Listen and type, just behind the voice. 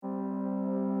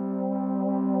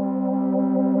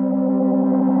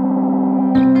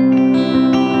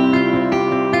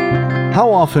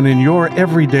How often in your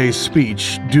everyday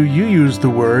speech do you use the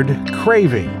word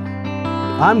craving?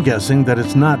 I'm guessing that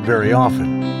it's not very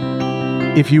often.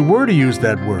 If you were to use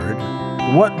that word,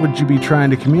 what would you be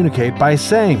trying to communicate by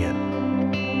saying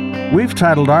it? We've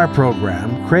titled our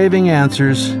program, Craving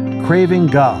Answers, Craving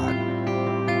God.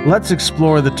 Let's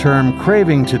explore the term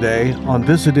craving today on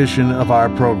this edition of our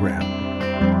program.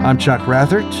 I'm Chuck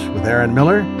Rathert with Aaron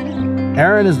Miller.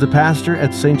 Aaron is the pastor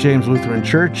at St. James Lutheran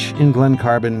Church in Glen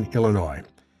Carbon, Illinois.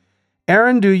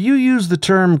 Aaron, do you use the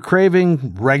term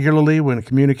craving regularly when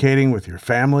communicating with your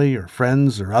family or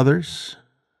friends or others?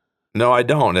 No, I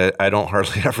don't. I don't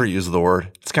hardly ever use the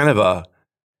word. It's kind of a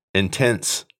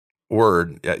intense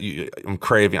word. I'm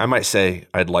craving. I might say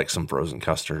I'd like some frozen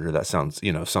custard, or that sounds,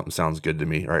 something sounds good to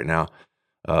me right now.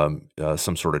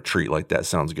 Some sort of treat like that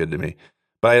sounds good to me.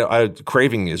 But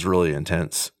craving is really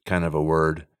intense kind of a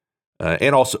word.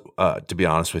 And also, to be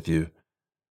honest with you,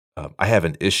 I have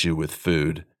an issue with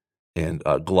food and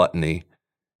gluttony.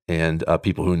 And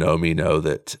people who know me know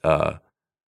that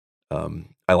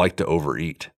I like to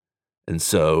overeat. And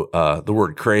so the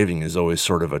word craving is always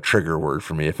sort of a trigger word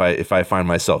for me. If I find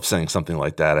myself saying something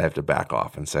like that, I have to back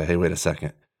off and say, hey, wait a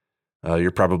second.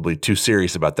 You're probably too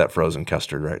serious about that frozen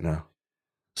custard right now.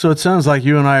 So it sounds like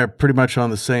you and I are pretty much on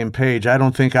the same page. I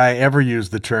don't think I ever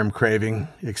use the term craving,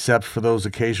 except for those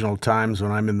occasional times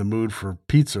when I'm in the mood for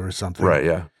pizza or something. Right,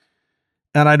 yeah.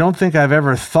 And I don't think I've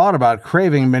ever thought about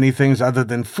craving many things other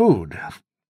than food.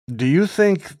 Do you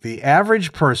think the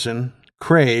average person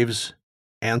craves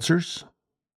answers?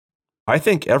 I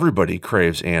think everybody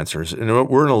craves answers. And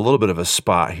we're in a little bit of a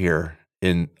spot here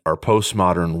in our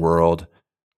postmodern world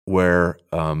where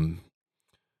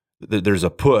there's a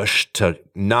push to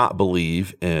not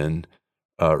believe in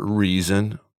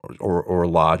reason or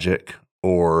logic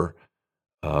or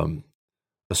a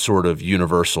sort of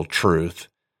universal truth.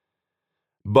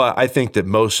 But I think that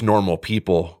most normal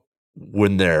people,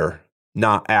 when they're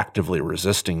not actively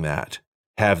resisting that,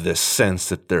 have this sense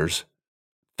that there's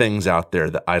things out there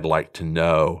that I'd like to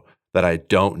know that I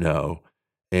don't know,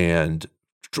 and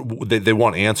they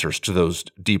want answers to those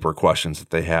deeper questions that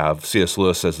they have. C.S.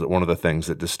 Lewis says that one of the things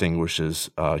that distinguishes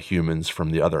humans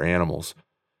from the other animals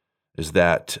is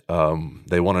that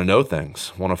they want to know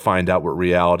things, want to find out what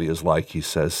reality is like, he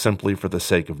says, simply for the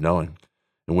sake of knowing.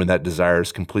 And when that desire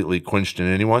is completely quenched in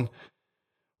anyone,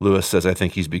 Lewis says, I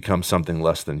think he's become something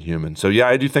less than human. So yeah,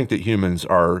 I do think that humans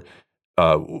are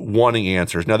wanting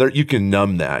answers. Now, you can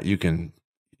numb that. You can,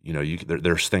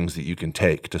 there's things that you can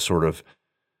take to sort of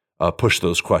push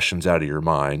those questions out of your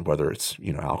mind, whether it's,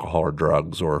 alcohol or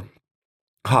drugs or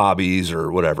hobbies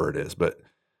or whatever it is. But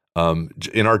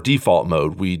in our default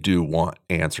mode, we do want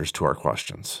answers to our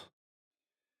questions.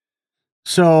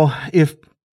 So if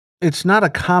it's not a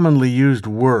commonly used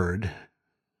word,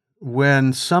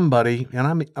 when somebody,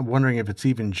 and I'm wondering if it's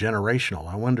even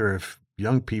generational, I wonder if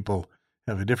young people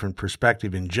have a different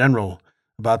perspective in general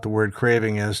about the word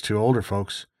craving as to older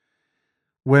folks.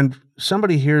 When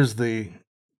somebody hears the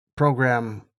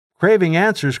program, Craving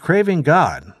Answers, Craving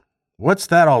God, what's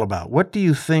that all about? What do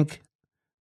you think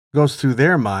goes through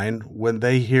their mind when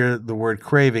they hear the word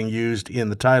craving used in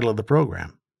the title of the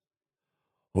program?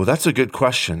 Well, that's a good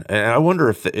question. And I wonder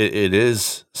if it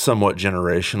is somewhat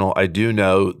generational. I do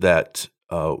know that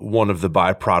one of the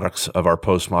byproducts of our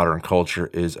postmodern culture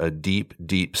is a deep,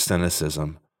 deep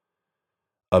cynicism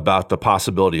about the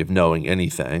possibility of knowing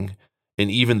anything. And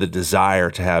even the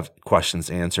desire to have questions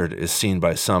answered is seen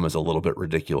by some as a little bit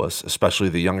ridiculous, especially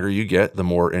the younger you get, the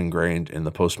more ingrained in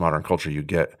the postmodern culture you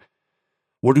get.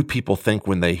 What do people think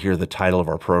when they hear the title of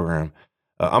our program?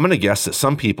 I'm going to guess that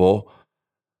some people,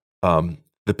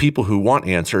 the people who want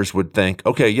answers would think,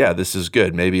 okay, yeah, this is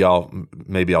good. Maybe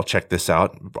I'll check this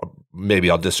out.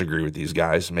 Maybe I'll disagree with these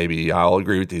guys. Maybe I'll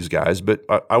agree with these guys, but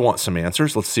I want some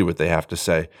answers. Let's see what they have to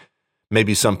say.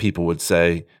 Maybe some people would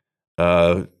say,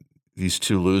 these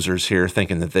two losers here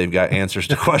thinking that they've got answers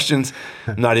to questions.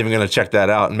 I'm not even going to check that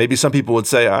out. And maybe some people would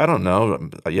say, I don't know.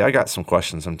 Yeah, I got some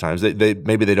questions sometimes.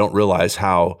 Maybe they don't realize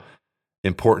how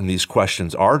important these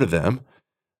questions are to them.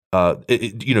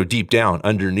 Deep down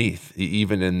underneath,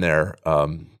 even in their,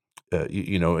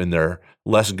 in their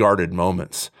less guarded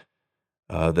moments,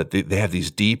 that they have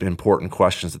these deep, important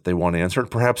questions that they want answered.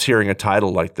 Perhaps hearing a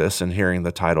title like this and hearing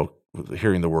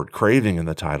the word craving in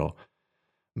the title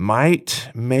might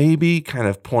maybe kind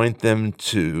of point them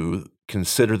to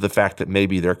consider the fact that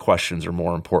maybe their questions are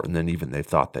more important than even they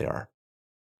thought they are.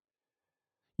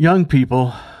 Young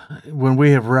people, when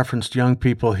we have referenced young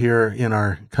people here in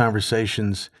our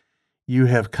conversations, you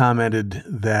have commented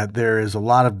that there is a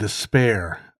lot of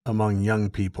despair among young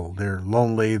people. They're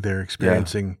lonely, they're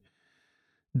experiencing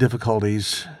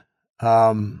difficulties.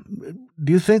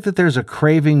 Do you think that there's a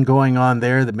craving going on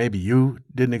there that maybe you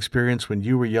didn't experience when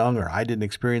you were young, or I didn't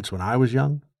experience when I was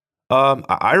young?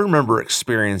 I remember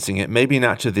experiencing it, maybe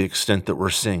not to the extent that we're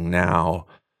seeing now,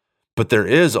 but there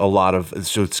is a lot of,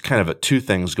 so it's kind of two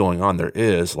things going on. There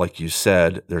is, like you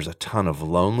said, there's a ton of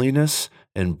loneliness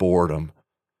and boredom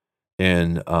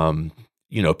in,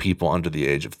 people under the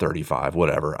age of 35,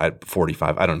 whatever,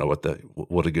 45. I don't know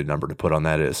what a good number to put on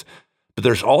that is. But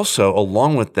there's also,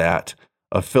 along with that,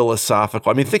 a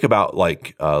philosophical, think about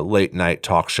like late night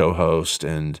talk show host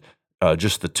and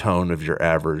just the tone of your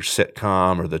average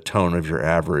sitcom or the tone of your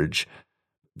average,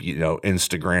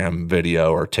 Instagram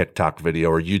video or TikTok video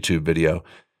or YouTube video.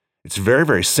 It's very,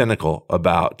 very cynical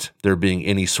about there being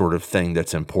any sort of thing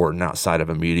that's important outside of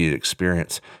immediate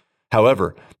experience.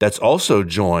 However, that's also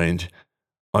joined,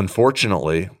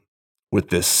 unfortunately, with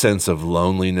this sense of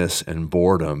loneliness and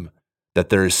boredom, that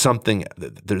there is something,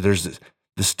 there's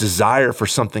this desire for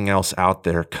something else out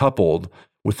there, coupled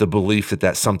with the belief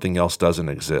that something else doesn't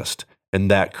exist. And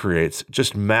that creates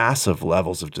just massive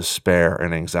levels of despair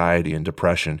and anxiety and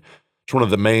depression. It's one of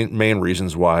the main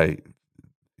reasons why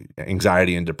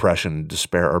anxiety and depression and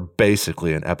despair are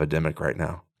basically an epidemic right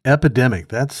now. Epidemic,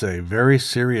 that's a very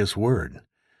serious word.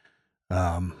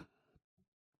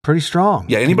 Pretty strong.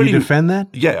 Yeah, anybody Can you defend that?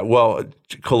 Yeah, well,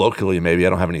 colloquially, maybe I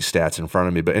don't have any stats in front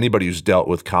of me, but anybody who's dealt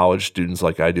with college students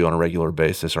like I do on a regular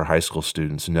basis or high school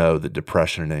students know that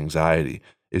depression and anxiety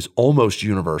is almost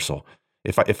universal.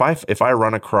 If I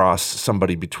run across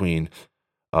somebody between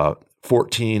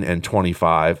 14 and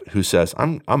 25 who says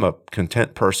I'm a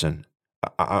content person,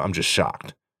 I'm just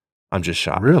shocked. I'm just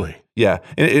shocked. Really? Yeah,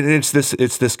 and it's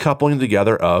this coupling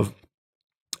together of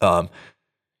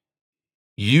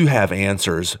you have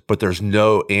answers, but there's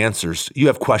no answers. You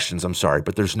have questions,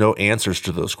 but there's no answers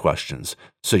to those questions.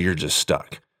 So you're just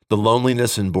stuck. The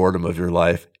loneliness and boredom of your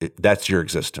life, that's your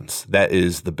existence. That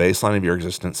is the baseline of your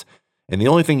existence. And the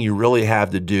only thing you really have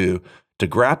to do to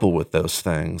grapple with those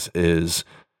things is,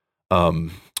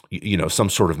 some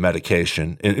sort of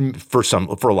medication. And for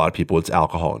a lot of people, it's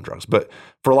alcohol and drugs. But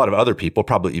for a lot of other people,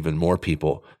 probably even more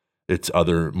people, it's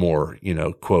other more,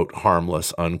 quote,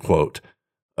 harmless, unquote,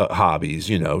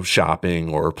 hobbies,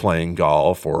 shopping or playing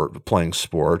golf or playing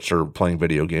sports or playing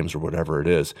video games or whatever it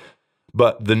is.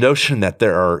 But the notion that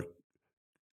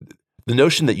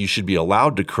you should be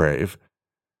allowed to crave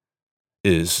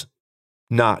is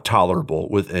not tolerable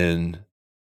within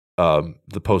the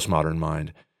postmodern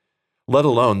mind, let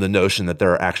alone the notion that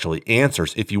there are actually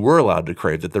answers. If you were allowed to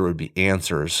crave, that there would be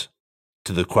answers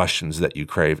to the questions that you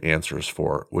crave answers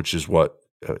for, which is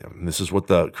this is what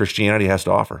the Christianity has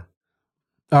to offer.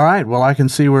 All right. Well, I can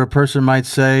see where a person might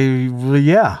say, well,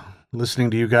 yeah, listening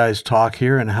to you guys talk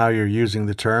here and how you're using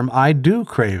the term, I do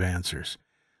crave answers.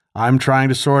 I'm trying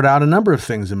to sort out a number of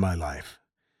things in my life.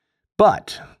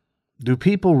 But do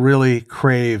people really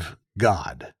crave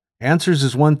God? Answers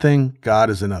is one thing, God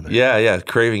is another. Yeah.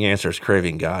 Craving answers,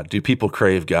 craving God. Do people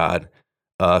crave God?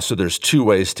 So there's two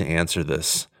ways to answer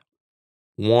this.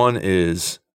 One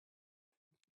is,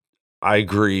 I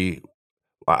agree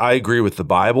with the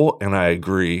Bible, and I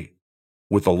agree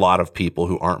with a lot of people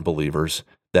who aren't believers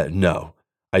that no,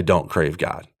 I don't crave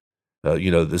God.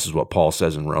 This is what Paul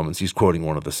says in Romans. He's quoting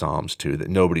one of the Psalms too, that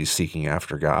nobody's seeking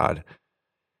after God.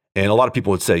 And a lot of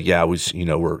people would say, yeah, we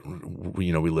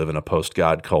live in a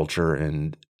post-God culture,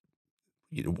 and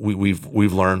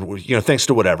we've learned, thanks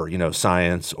to whatever,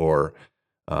 science or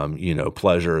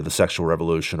pleasure, the sexual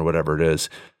revolution or whatever it is,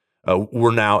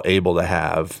 we're now able to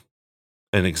have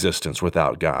an existence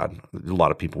without God. A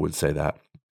lot of people would say that.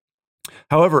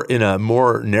 However, in a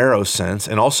more narrow sense,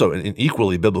 and also in an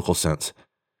equally biblical sense,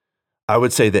 I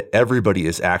would say that everybody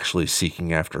is actually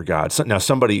seeking after God. So, now,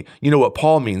 somebody, what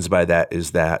Paul means by that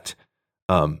is that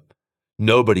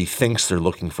nobody thinks they're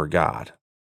looking for God.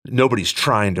 Nobody's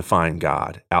trying to find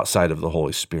God outside of the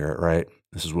Holy Spirit, right?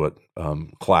 This is what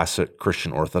classic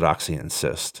Christian orthodoxy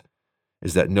insists,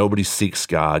 is that nobody seeks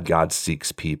God, God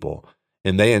seeks people.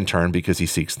 And they, in turn, because he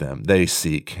seeks them, they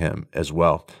seek him as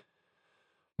well.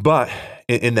 But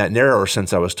in that narrower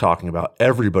sense I was talking about,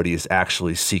 everybody is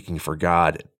actually seeking for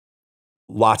God.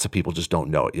 Lots of people just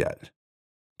don't know it yet.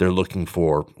 They're looking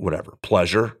for whatever,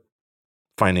 pleasure,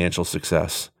 financial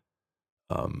success,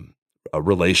 a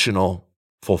relational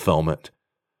fulfillment.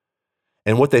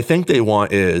 And what they think they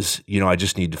want is, I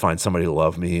just need to find somebody to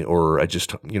love me, or I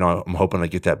just, I'm hoping I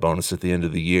get that bonus at the end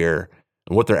of the year.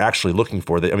 And what they're actually looking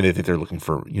for, they think they're looking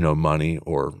for, money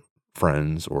or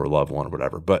friends or a loved one or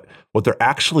whatever. But what they're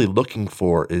actually looking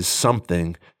for is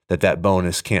something that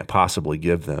bonus can't possibly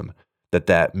give them.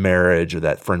 that marriage or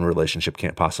that friend relationship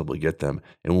can't possibly get them.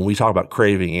 And when we talk about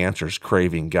craving answers,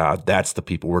 craving God, that's the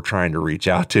people we're trying to reach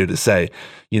out to say,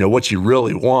 what you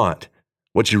really want,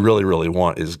 what you really, really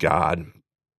want is God.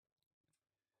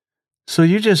 So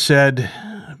you just said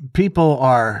people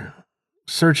are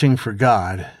searching for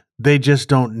God. They just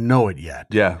don't know it yet.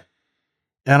 Yeah.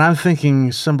 And I'm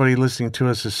thinking somebody listening to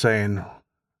us is saying,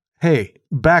 hey,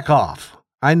 back off.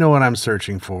 I know what I'm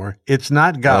searching for. It's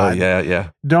not God. Oh, yeah.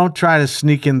 Don't try to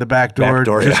sneak in the back door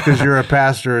just because you're a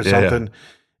pastor or something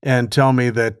and tell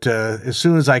me that as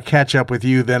soon as I catch up with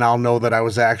you, then I'll know that I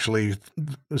was actually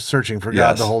searching for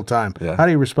God the whole time. Yeah. How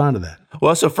do you respond to that?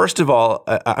 Well, so first of all,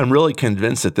 I'm really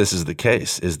convinced that this is the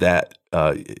case, is that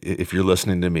if you're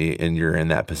listening to me and you're in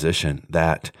that position,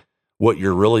 that what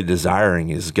you're really desiring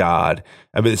is God.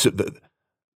 I mean,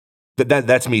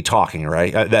 that's me talking,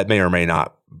 right? That may or may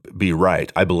not be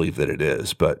right. I believe that it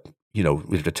is, but we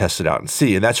have to test it out and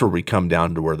see. And that's where we come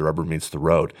down to where the rubber meets the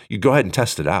road. You go ahead and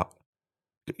test it out.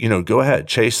 Go ahead,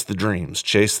 chase the dreams,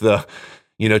 chase that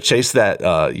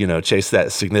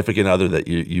significant other that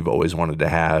you've always wanted to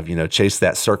have, chase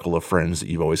that circle of friends that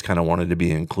you've always kind of wanted to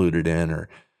be included in, or,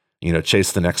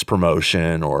 chase the next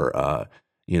promotion, or,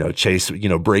 chase,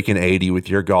 breaking 80 with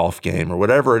your golf game or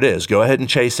whatever it is. Go ahead and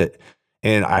chase it.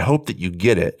 And I hope that you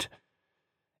get it.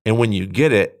 And when you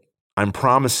get it, I'm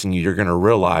promising you're going to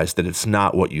realize that it's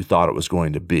not what you thought it was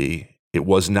going to be. It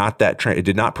was not that. It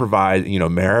did not provide,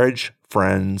 marriage,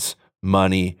 friends,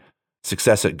 money,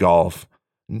 success at golf.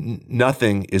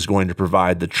 Nothing is going to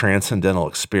provide the transcendental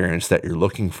experience that you're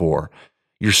looking for.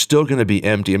 You're still going to be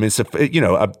empty. I mean,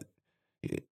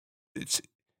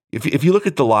 if you look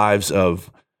at the lives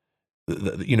of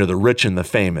the rich and the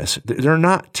famous, they're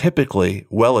not typically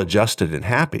well-adjusted and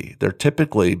happy. They're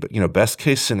typically, best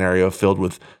case scenario, filled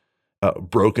with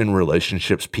broken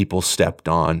relationships, people stepped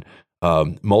on,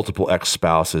 multiple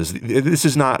ex-spouses. This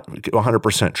is not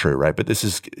 100% true, right? But this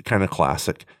is kind of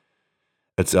classic.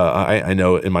 It's I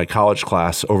know in my college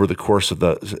class, over the course of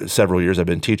the several years I've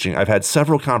been teaching, I've had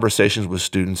several conversations with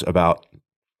students about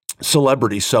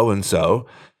celebrity so-and-so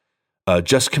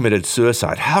just committed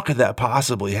suicide. How could that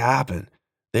possibly happen?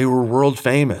 They were world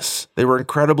famous. They were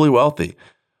incredibly wealthy.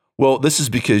 Well, this is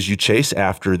because you chase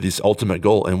after this ultimate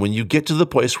goal. And when you get to the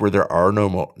place where there are no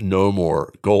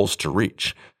more goals to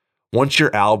reach, once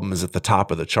your album is at the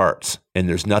top of the charts and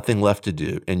there's nothing left to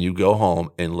do, and you go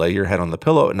home and lay your head on the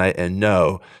pillow at night and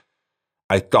know,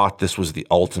 I thought this was the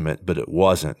ultimate, but it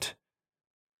wasn't,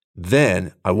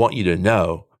 then I want you to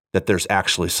know that there's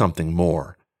actually something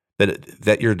more.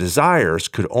 That your desires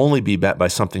could only be met by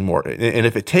something more. And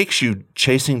if it takes you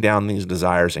chasing down these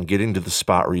desires and getting to the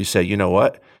spot where you say, you know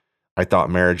what, I thought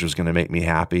marriage was going to make me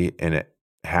happy and it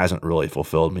hasn't really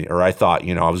fulfilled me. Or I thought,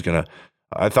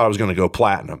 I thought I was going to go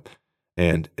platinum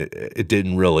and it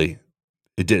didn't really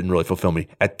fulfill me.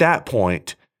 At that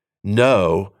point,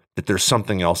 know that there's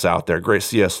something else out there. Great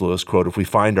C.S. Lewis quote, if we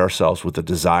find ourselves with a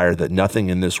desire that nothing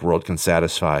in this world can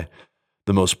satisfy,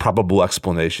 the most probable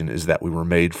explanation is that we were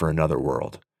made for another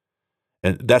world.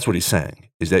 And that's what he's saying,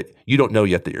 is that you don't know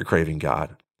yet that you're craving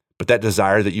God. But that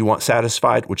desire that you want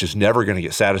satisfied, which is never going to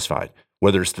get satisfied,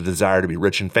 whether it's the desire to be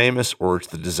rich and famous or it's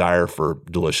the desire for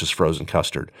delicious frozen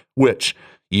custard, which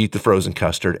you eat the frozen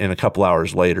custard and a couple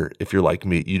hours later, if you're like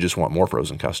me, you just want more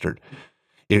frozen custard.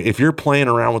 If you're playing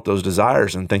around with those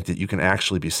desires and think that you can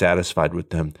actually be satisfied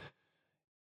with them,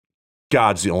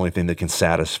 God's the only thing that can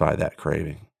satisfy that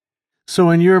craving. So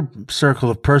in your circle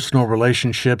of personal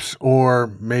relationships, or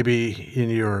maybe in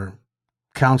your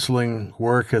counseling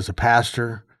work as a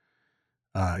pastor,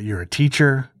 you're a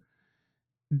teacher,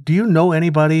 do you know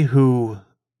anybody who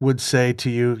would say to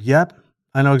you, yep,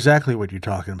 I know exactly what you're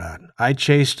talking about. I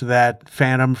chased that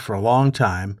phantom for a long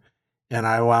time and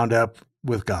I wound up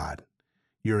with God.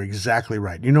 You're exactly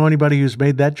right. You know anybody who's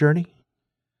made that journey?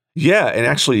 Yeah, and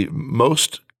actually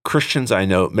most Christians I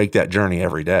know make that journey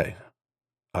every day.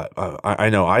 I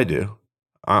know I do.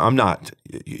 I'm not,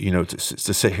 to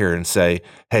sit here and say,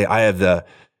 hey, I have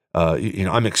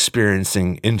I'm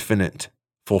experiencing infinite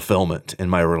fulfillment in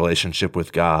my relationship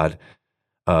with God.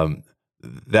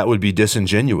 That would be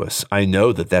disingenuous. I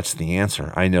know that that's the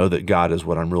answer. I know that God is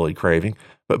what I'm really craving,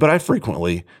 but I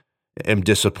frequently am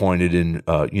disappointed in,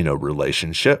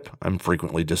 relationship. I'm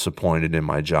frequently disappointed in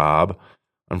my job.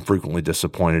 I'm frequently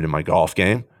disappointed in my golf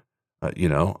game.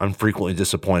 I'm frequently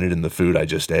disappointed in the food I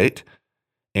just ate.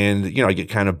 And, I get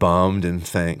kind of bummed and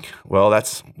think, well,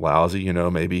 that's lousy.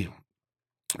 Maybe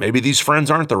these friends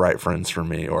aren't the right friends for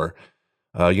me. Or,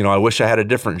 I wish I had a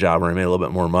different job where I made a little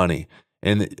bit more money.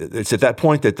 And it's at that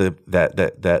point that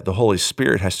the Holy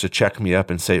Spirit has to check me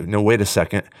up and say, no, wait a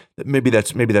second. Maybe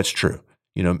that's true.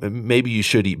 Maybe you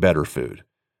should eat better food.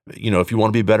 If you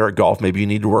want to be better at golf, maybe you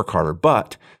need to work harder.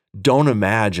 But don't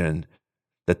imagine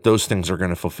that those things are going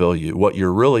to fulfill you. What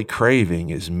you're really craving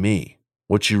is me.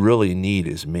 What you really need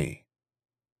is me.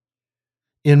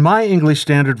 In my English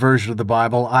Standard Version of the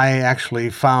Bible, I actually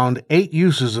found 8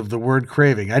 uses of the word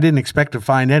craving. I didn't expect to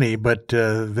find any, but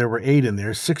there were 8 in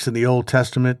there, 6 in the Old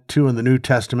Testament, 2 in the New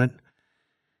Testament.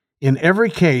 In every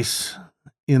case,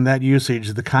 in that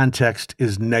usage, the context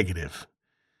is negative,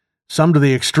 some to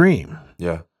the extreme.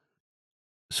 Yeah.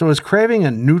 So is craving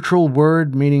a neutral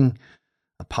word, meaning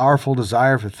a powerful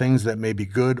desire for things that may be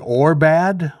good or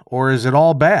bad? Or is it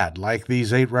all bad, like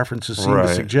these 8 references seem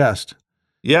to suggest?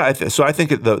 Yeah, so I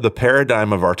think the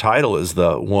paradigm of our title is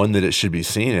the one that it should be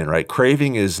seen in, right?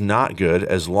 Craving is not good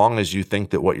as long as you think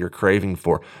that what you're craving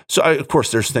for. So, of course,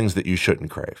 there's things that you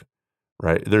shouldn't crave,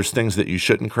 right? There's things that you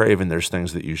shouldn't crave, and there's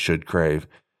things that you should crave.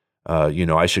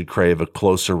 I should crave a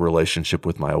closer relationship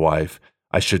with my wife.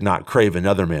 I should not crave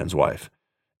another man's wife.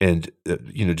 And,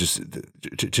 just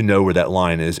to know where that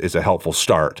line is a helpful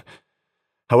start.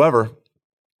 However,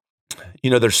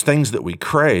 there's things that we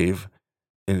crave,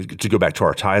 and to go back to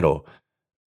our title,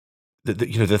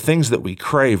 the things that we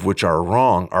crave which are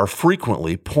wrong are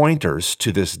frequently pointers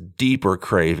to this deeper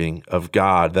craving of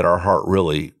God that our heart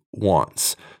really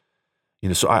wants.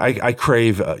 So I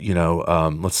crave,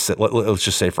 let's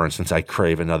just say, for instance, I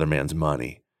crave another man's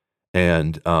money.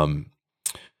 And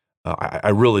I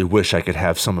really wish I could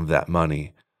have some of that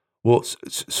money. Well,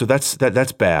 so that's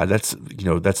bad.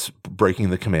 That's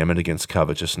breaking the commandment against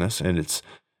covetousness, and it's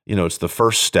the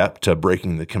first step to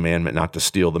breaking the commandment not to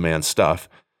steal the man's stuff.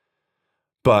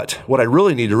 But what I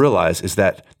really need to realize is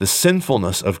that the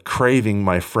sinfulness of craving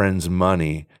my friend's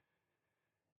money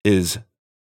is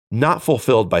not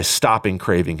fulfilled by stopping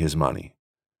craving his money,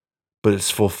 but it's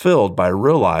fulfilled by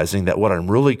realizing that what I'm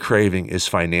really craving is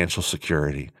financial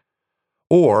security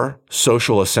or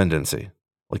social ascendancy.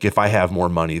 Like if I have more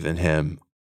money than him,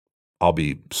 I'll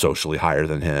be socially higher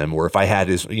than him. Or if I had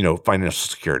his, financial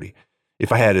security,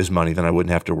 if I had his money, then I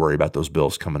wouldn't have to worry about those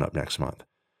bills coming up next month.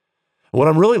 What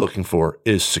I'm really looking for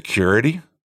is security,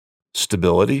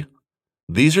 stability.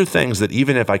 These are things that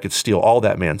even if I could steal all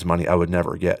that man's money, I would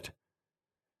never get.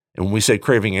 And when we say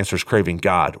craving answers craving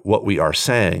God, what we are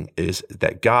saying is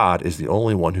that God is the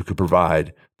only one who could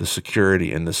provide the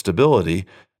security and the stability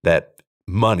that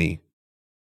money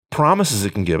promises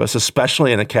it can give us,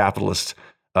 especially in a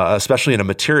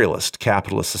materialist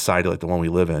capitalist society like the one we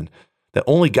live in, that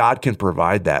only God can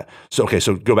provide that. So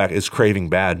go back. Is craving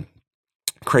bad?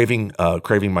 Craving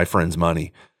my friend's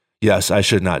money. Yes, I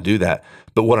should not do that.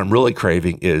 But what I'm really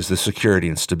craving is the security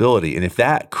and stability. And if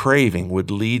that craving would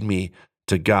lead me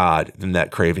to God, then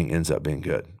that craving ends up being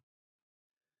good.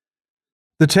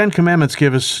 The 10 Commandments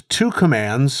give us 2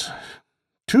 commands,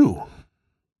 to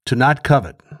not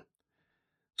covet.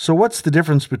 So what's the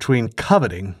difference between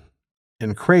coveting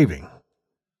and craving?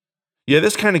 Yeah,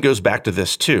 this kind of goes back to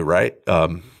this too, right?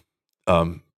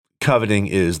 Coveting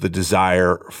is the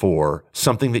desire for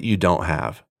something that you don't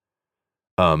have,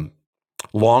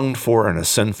 longed for in a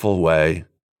sinful way,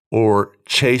 or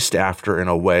chased after in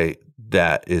a way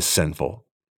that is sinful.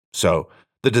 So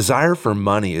the desire for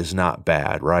money is not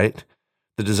bad, right?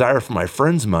 The desire for my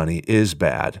friend's money is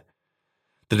bad.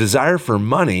 The desire for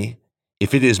money,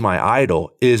 if it is my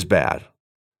idol, is bad.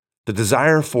 The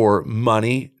desire for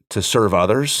money to serve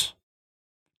others,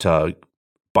 to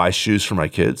buy shoes for my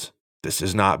kids, this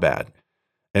is not bad.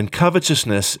 And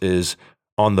covetousness is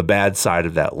on the bad side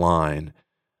of that line.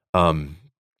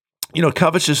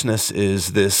 Covetousness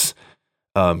is this,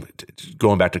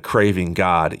 going back to craving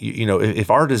God,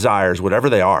 if our desires, whatever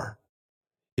they are,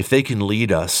 if they can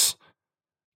lead us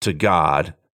to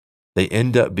God, they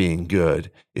end up being good.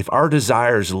 If our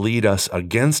desires lead us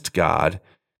against God,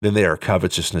 then they are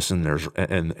covetousness and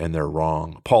they're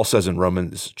wrong. Paul says in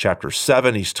Romans chapter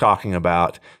 7, he's talking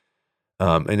about,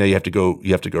 and now you have to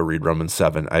go read Romans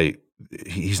 7.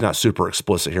 He's not super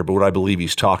explicit here, but what I believe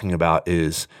he's talking about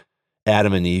is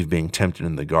Adam and Eve being tempted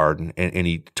in the garden, and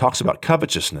he talks about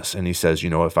covetousness, and he says,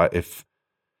 if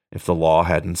the law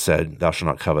hadn't said thou shalt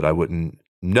not covet, I wouldn't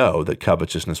know that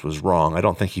covetousness was wrong. I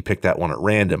don't think he picked that one at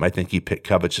random. I think he picked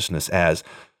covetousness as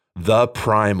the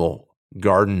primal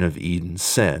Garden of Eden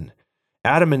sin.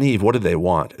 Adam and Eve, what did they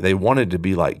want? They wanted to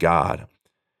be like God.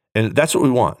 And that's what we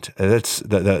want. That's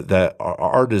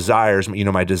our desires,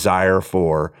 my desire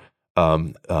for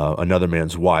another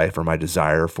man's wife, or my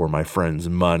desire for my friend's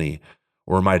money,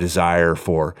 or my desire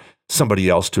for somebody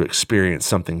else to experience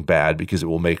something bad because it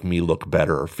will make me look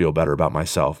better or feel better about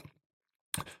myself.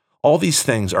 All these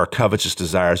things are covetous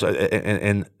desires.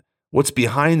 And What's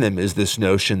behind them is this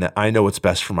notion that I know what's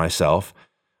best for myself.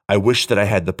 I wish that I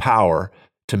had the power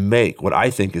to make what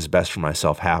I think is best for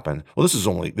myself happen. Well,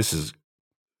 this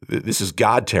is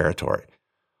God territory.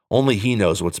 Only He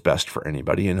knows what's best for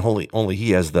anybody, and only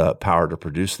He has the power to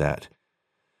produce that.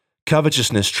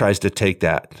 Covetousness tries to take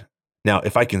that. Now,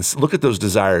 if I can look at those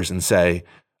desires and say,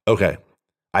 okay,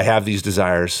 I have these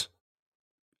desires,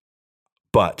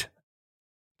 but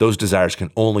those desires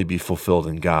can only be fulfilled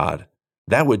in God,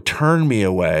 that would turn me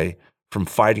away from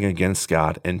fighting against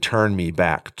God and turn me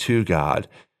back to God.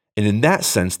 And in that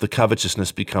sense, the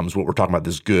covetousness becomes what we're talking about,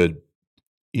 this good,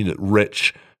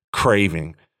 rich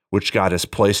craving, which God has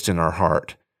placed in our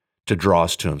heart to draw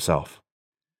us to Himself.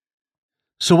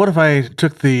 So what if I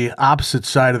took the opposite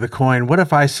side of the coin? What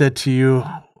if I said to you,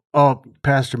 "Oh,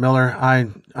 Pastor Miller,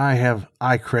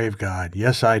 I crave God.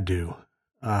 Yes, I do.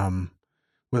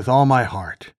 With all my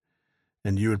heart."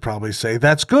 And you would probably say,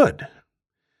 "That's good."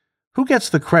 Who gets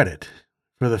the credit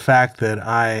for the fact that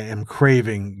I am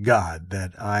craving God,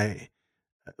 that I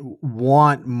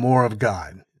want more of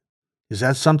God? Is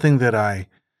that something that I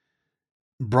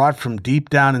brought from deep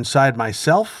down inside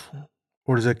myself,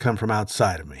 or does it come from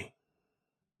outside of me?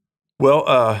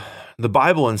 Well, the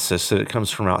Bible insists that it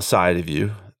comes from outside of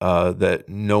you, that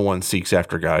no one seeks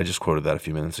after God. I just quoted that a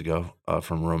few minutes ago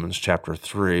from Romans chapter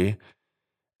 3,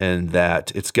 and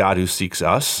that it's God who seeks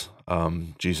us.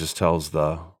 Jesus tells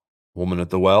the woman at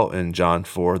the well in John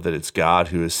 4 that it's God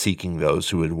who is seeking those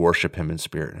who would worship Him in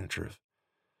spirit and in truth.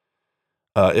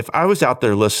 If I was out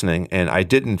there listening and I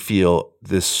didn't feel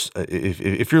this,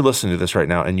 if you're listening to this right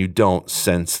now and you don't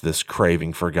sense this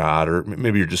craving for God, or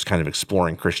maybe you're just kind of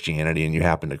exploring Christianity and you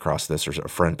happen to cross this, or a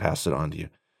friend passed it on to you,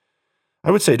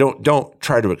 I would say don't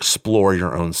try to explore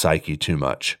your own psyche too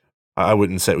much. I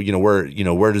wouldn't say,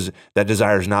 where does that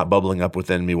desire is not bubbling up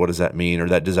within me? What does that mean? Or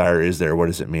that desire is there? What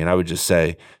does it mean? I would just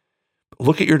say,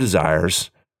 look at your desires.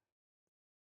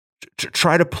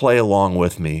 Try to play along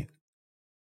with me.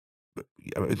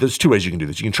 There's two ways you can do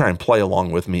this. You can try and play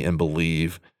along with me and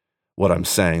believe what I'm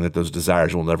saying, that those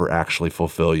desires will never actually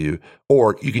fulfill you.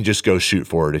 Or you can just go shoot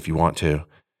for it if you want to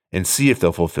and see if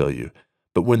they'll fulfill you.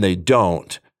 But when they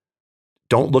don't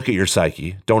look at your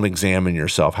psyche. Don't examine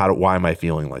yourself. Why am I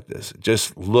feeling like this?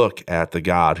 Just look at the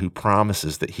God who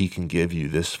promises that He can give you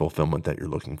this fulfillment that you're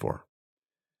looking for.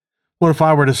 What if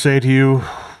I were to say to you,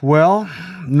 well,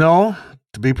 no,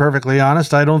 to be perfectly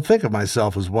honest, I don't think of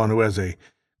myself as one who has a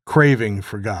craving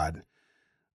for God.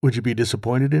 Would you be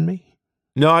disappointed in me?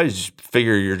 No, I just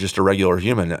figure you're just a regular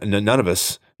human. None of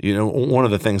us, one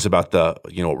of the things about what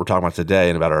we're talking about today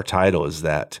and about our title is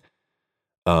that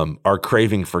our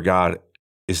craving for God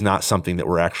is not something that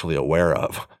we're actually aware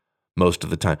of most of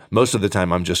the time. Most of the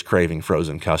time, I'm just craving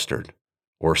frozen custard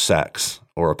or sex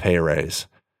or a pay raise,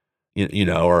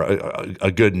 or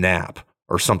a good nap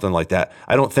or something like that.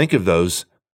 I don't think of those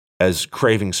as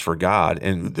cravings for God.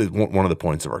 And one of the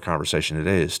points of our conversation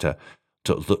today is to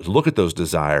look at those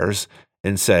desires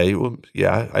and say, well,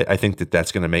 yeah, I think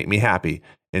that's going to make me happy,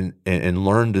 and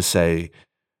learn to say,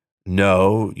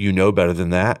 no, you know better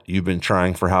than that. You've been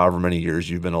trying for however many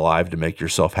years you've been alive to make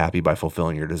yourself happy by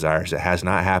fulfilling your desires. It has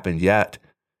not happened yet.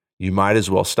 You might as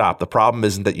well stop. The problem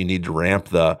isn't that you need to ramp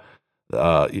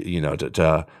well,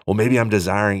 maybe I'm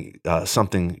desiring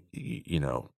something,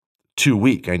 too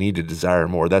weak. I need to desire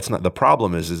more. That's not the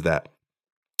problem. Is that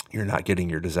you're not getting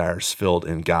your desires filled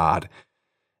in God,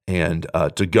 and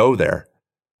to go there.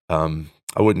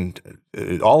 I wouldn't.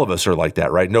 All of us are like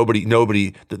that, right?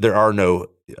 Nobody. There are no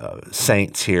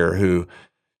saints here who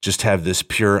just have this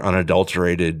pure,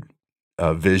 unadulterated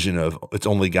vision of it's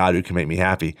only God who can make me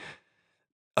happy.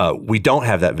 We don't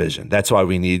have that vision. That's why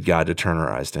we need God to turn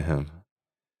our eyes to Him.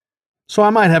 So I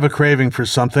might have a craving for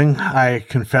something. I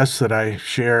confess that I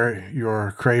share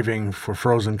your craving for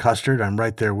frozen custard. I'm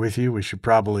right there with you. We should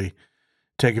probably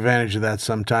take advantage of that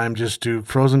sometime. Just do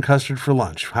frozen custard for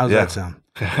lunch. How's that sound?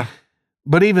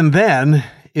 But even then,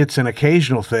 it's an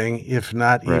occasional thing, if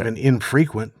not even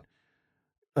infrequent.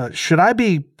 Should I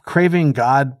be craving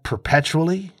God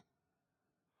perpetually?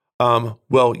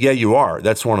 Well, yeah, you are.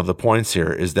 That's one of the points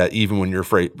here, is that even when you're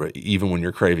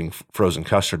craving frozen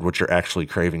custard, what you're actually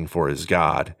craving for is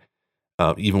God.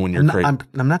 Even when you're I'm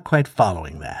not quite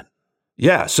following that.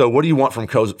 Yeah. So what do you want from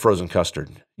frozen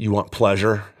custard? You want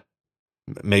pleasure,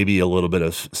 maybe a little bit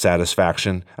of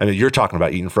satisfaction. I mean, you're talking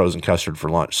about eating frozen custard for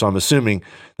lunch. So I'm assuming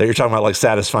that you're talking about like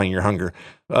satisfying your hunger.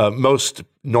 Most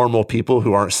normal people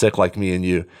who aren't sick like me and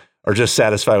you are just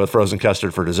satisfied with frozen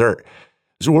custard for dessert.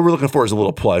 So what we're looking for is a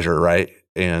little pleasure, right?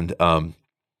 And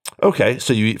okay,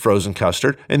 so you eat frozen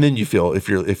custard, and then you feel, if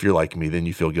you're like me, then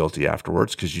you feel guilty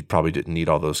afterwards because you probably didn't eat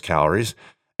all those calories,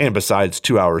 And besides,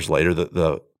 2 hours later,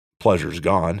 the pleasure's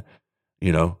gone.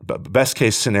 But best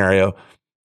case scenario,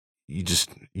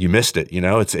 you missed it.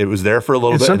 It was there for a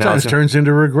little It bit. sometimes turns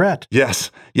into regret.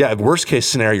 Yes. Yeah. Worst case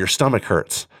scenario, your stomach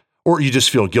hurts, or you just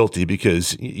feel guilty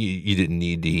because you didn't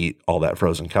need to eat all that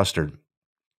frozen custard.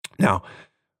 Now,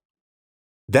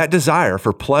 that desire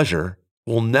for pleasure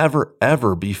will never,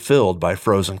 ever be filled by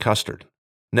frozen custard.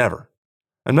 Never.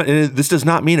 This does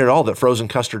not mean at all that frozen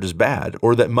custard is bad,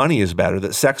 or that money is bad, or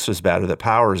that sex is bad, or that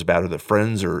power is bad, or that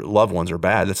friends or loved ones are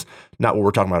bad. That's not what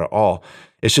we're talking about at all.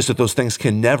 It's just that those things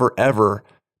can never, ever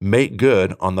make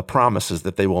good on the promises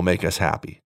that they will make us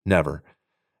happy. Never.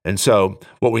 And so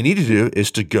what we need to do is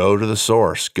to go to the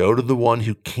source, go to the one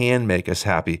who can make us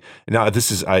happy. Now, I'm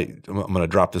going to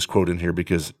drop this quote in here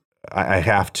because I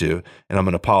have to, and I'm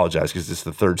going to apologize because it's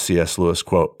the third C.S. Lewis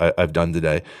quote I've done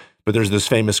today. But there's this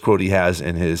famous quote he has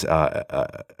in his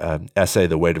essay,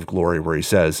 The Weight of Glory, where he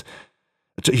says,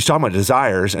 he's talking about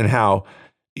desires and how,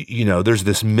 there's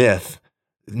this myth.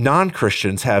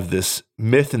 Non-Christians have this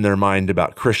myth in their mind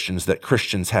about Christians, that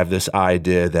Christians have this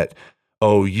idea that,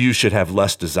 oh, you should have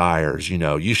less desires.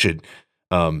 You should,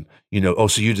 so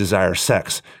you desire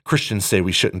sex. Christians say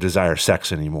we shouldn't desire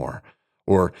sex anymore.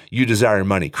 Or you desire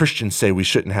money. Christians say we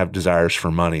shouldn't have desires for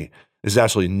money. This is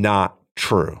absolutely not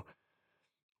true.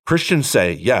 Christians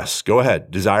say, yes, go ahead,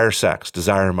 desire sex,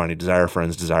 desire money, desire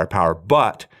friends, desire power,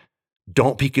 but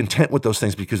don't be content with those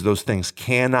things because those things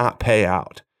cannot pay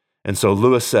out. And so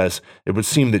Lewis says, it would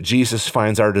seem that Jesus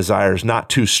finds our desires not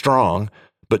too strong,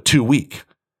 but too weak.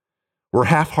 We're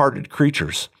half-hearted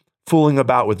creatures, fooling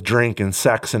about with drink and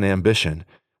sex and ambition,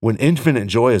 when infinite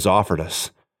joy is offered us.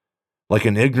 Like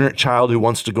an ignorant child who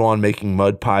wants to go on making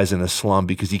mud pies in a slum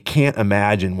because he can't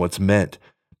imagine what's meant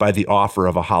by the offer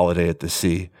of a holiday at the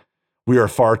sea. We are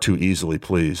far too easily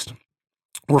pleased.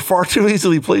 We're far too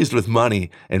easily pleased with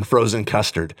money and frozen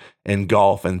custard and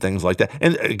golf and things like that.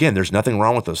 And again, there's nothing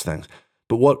wrong with those things.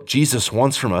 But what Jesus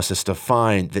wants from us is to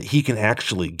find that he can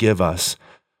actually give us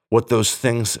what those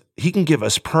things, he can give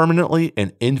us permanently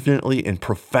and infinitely and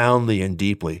profoundly and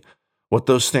deeply, what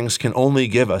those things can only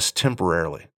give us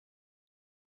temporarily.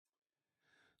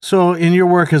 So in your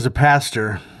work as a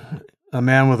pastor, a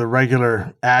man with a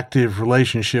regular, active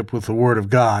relationship with the Word of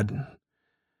God,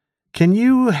 can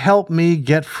you help me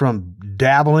get from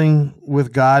dabbling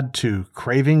with God to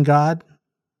craving God?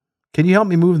 Can you help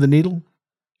me move the needle?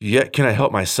 Yeah, can I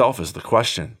help myself is the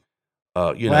question.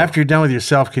 After you're done with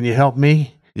yourself, can you help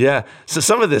me? Yeah. So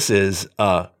some of this is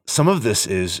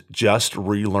just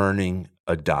relearning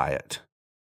a diet,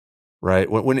 right?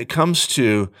 When it comes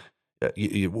to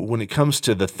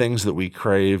the things that we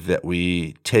crave, that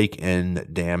we take in,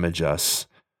 that damage us,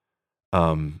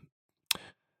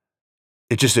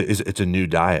 it's a new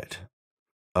diet.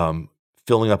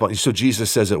 Filling up on. So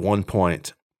Jesus says at one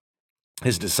point,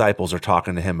 his disciples are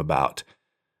talking to him about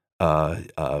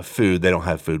food. They don't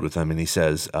have food with them, and he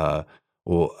says,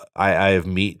 "Well, I have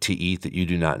meat to eat that you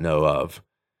do not know of."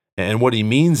 And what he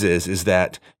means is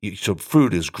that so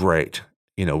food is great.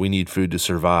 We need food to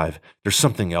survive. There's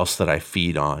something else that I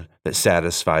feed on that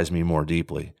satisfies me more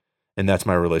deeply, and that's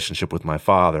my relationship with my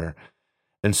Father.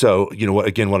 And so,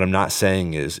 what I'm not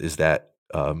saying is that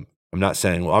I'm not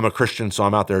saying, well, I'm a Christian, so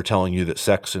I'm out there telling you that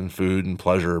sex and food and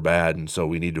pleasure are bad, and so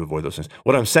we need to avoid those things.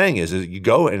 What I'm saying is you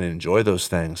go and enjoy those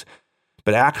things,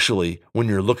 but actually, when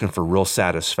you're looking for real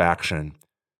satisfaction,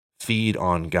 feed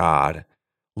on God.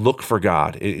 Look for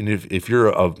God. And if you're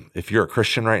a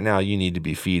Christian right now, you need to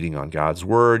be feeding on God's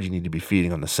word. You need to be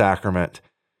feeding on the sacrament.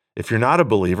 If you're not a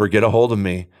believer, get a hold of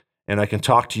me, and I can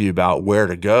talk to you about where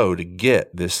to go to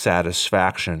get this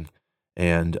satisfaction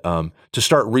and to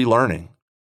start relearning,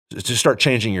 to start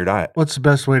changing your diet. What's the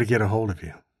best way to get a hold of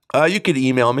you? You could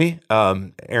email me,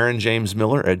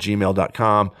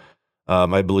 aaronjamesmiller@gmail.com.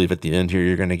 I believe at the end here,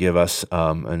 you're going to give us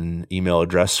an email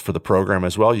address for the program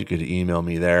as well. You could email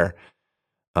me there.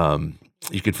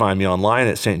 You could find me online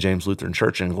at St. James Lutheran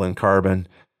Church in Glen Carbon.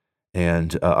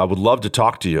 And I would love to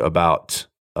talk to you about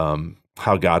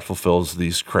how God fulfills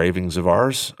these cravings of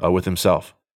ours with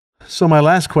himself. So my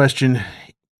last question,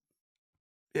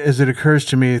 as it occurs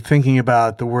to me, thinking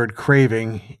about the word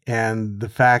craving and the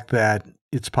fact that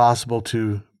it's possible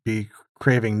to be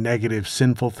craving negative,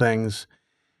 sinful things.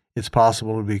 It's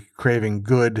possible to be craving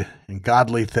good and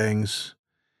godly things.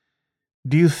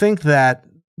 Do you think that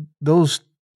those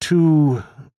two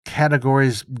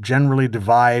categories generally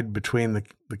divide between the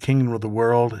kingdom of the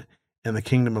world and the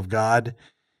kingdom of God?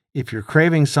 If you're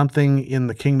craving something in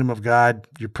the kingdom of God,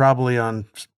 you're probably on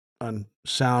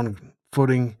sound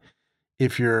footing.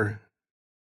 If you're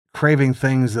craving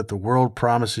things that the world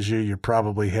promises you, you're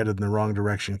probably headed in the wrong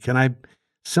direction. Can I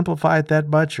simplify it that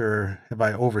much, or have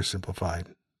I oversimplified?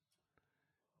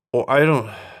 Well,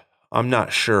 I'm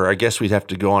not sure. I guess we'd have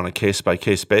to go on a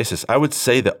case-by-case basis. I would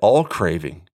say that all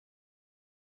craving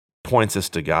points us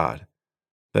to God.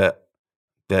 That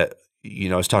I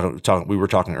was talking. We were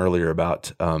talking earlier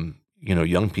about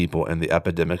young people and the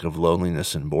epidemic of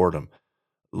loneliness and boredom.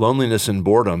 Loneliness and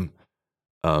boredom.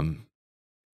 The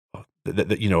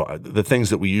things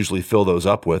that we usually fill those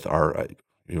up with are,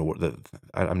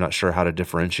 I'm not sure how to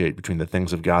differentiate between the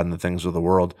things of God and the things of the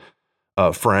world.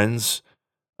 Friends,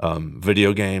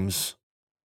 video games,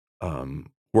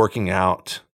 working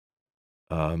out,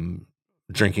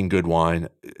 drinking good wine.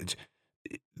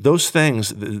 Those things,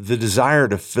 the desire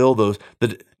to fill those,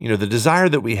 the desire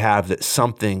that we have that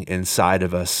something inside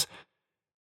of us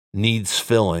needs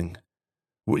filling,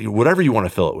 whatever you want to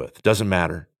fill it with, doesn't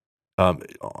matter.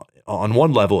 On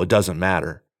one level, it doesn't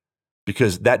matter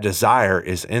because that desire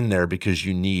is in there because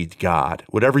you need God.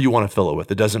 Whatever you want to fill it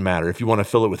with, it doesn't matter. If you want to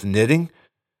fill it with knitting,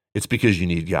 it's because you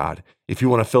need God. If you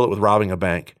want to fill it with robbing a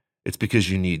bank, it's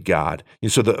because you need God.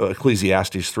 And so the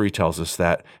Ecclesiastes 3 tells us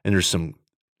that, and there's some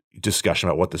discussion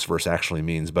about what this verse actually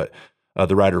means, but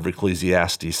the writer of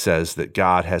Ecclesiastes says that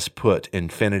God has put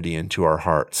infinity into our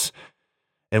hearts.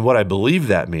 And what I believe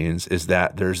that means is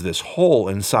that there's this hole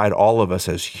inside all of us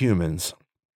as humans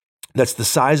that's the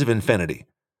size of infinity.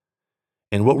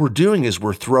 And what we're doing is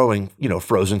we're throwing,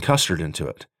 frozen custard into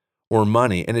it or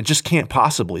money, and it just can't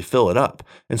possibly fill it up.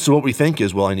 And so what we think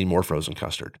is, well, I need more frozen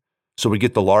custard. So we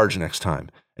get the large next time,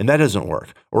 and that doesn't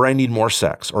work. Or I need more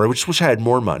sex, or I just wish I had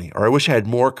more money, or I wish I had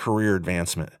more career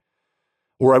advancement,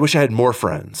 or I wish I had more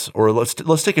friends, or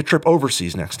let's take a trip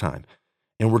overseas next time.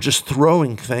 And we're just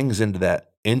throwing things into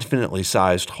that infinitely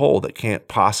sized hole that can't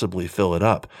possibly fill it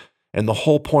up. And the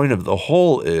whole point of the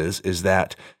hole is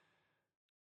that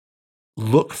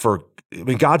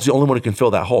God's the only one who can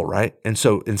fill that hole, right? And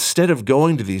so instead of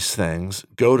going to these things,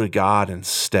 go to God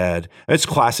instead. It's a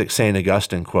classic St.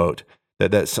 Augustine quote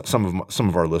that some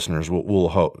of our listeners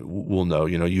will know.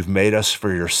 You've made us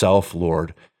for yourself,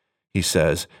 Lord, he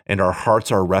says, and our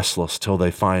hearts are restless till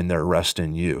they find their rest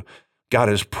in you. God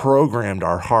has programmed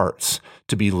our hearts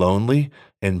to be lonely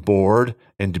and bored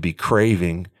and to be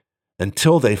craving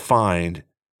until they find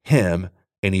him,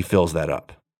 and he fills that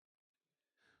up.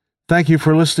 Thank you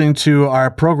for listening to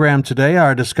our program today,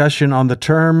 our discussion on the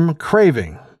term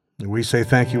craving. We say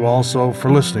thank you also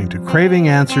for listening to Craving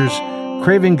Answers,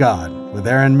 Craving God with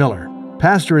Aaron Miller,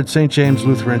 pastor at St. James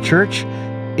Lutheran Church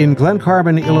in Glen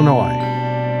Carbon, Illinois.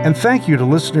 And thank you to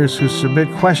listeners who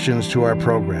submit questions to our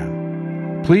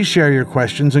program. Please share your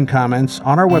questions and comments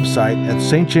on our website at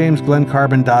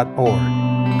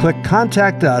stjamesglencarbon.org. Click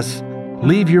Contact Us,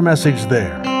 leave your message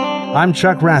there. I'm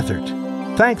Chuck Rathert.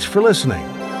 Thanks for listening.